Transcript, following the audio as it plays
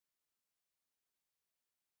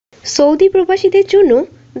Saudi প্রবাসীদের জন্য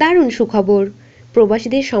দারুণ সুখবর।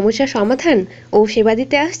 প্রবাসীদের সমস্যা সমাধান ও সেবা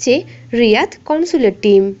দিতে আসছে রিয়াদ কনসুলেট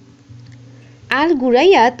টিম। আল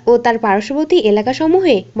গুরাইয়াত ও তার পার্শ্ববর্তী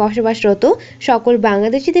এলাকাসমূহে বসবাসরত সকল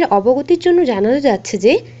বাংলাদেশিদের অবগতির জন্য জানানো যাচ্ছে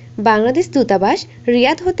যে বাংলাদেশ দূতাবাস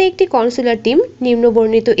রিয়াদ হতে একটি কনসুলার টিম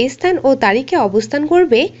নিম্নবর্ণিত স্থান ও তারিখে অবস্থান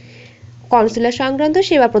করবে কনসুলার সংক্রান্ত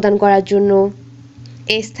সেবা প্রদান করার জন্য।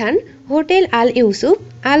 স্থান: হোটেল আল ইউসুফ,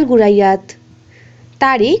 আল গুরাইয়াত।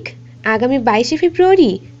 তারিখ: আগামী 22শে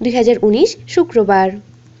ফেব্রুয়ারি 2019 শুক্রবার।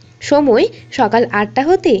 সময়: সকাল 8টা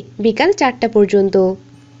হতে বিকাল 4টা পর্যন্ত।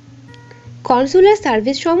 কনসুলার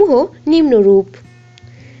সার্ভিস সমূহ নিম্নরূপ: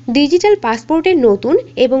 ডিজিটাল পাসপোর্টের নতুন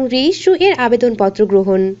এবং রি-ইস্যু এর আবেদনপত্র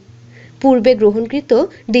গ্রহণ, পূর্বে গ্রহণকৃত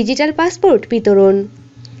ডিজিটাল পাসপোর্ট বিতরণ,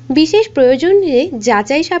 বিশেষ প্রয়োজনে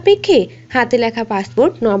যাচাই সাপেক্ষে হাতে লেখা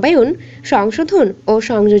পাসপোর্ট নবায়ন, সংশোধন ও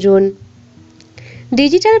সংযোজন।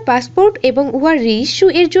 ডিজিটাল পাসপোর্ট এবং উহার রি-ইস্যু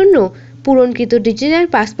এর জন্য পূরণকৃত ডিজিটাল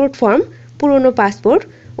পাসপোর্ট ফর্ম, পুরনো পাসপোর্ট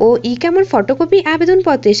ও ই-ক্যামের ফটোকপি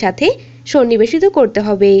আবেদনপত্রের সাথে সন্নিবেশিত করতে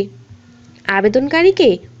হবে। আবেদনকারীকে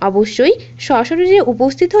অবশ্যই সশরীরে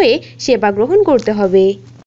উপস্থিত হয়ে সেবা গ্রহণ করতে হবে।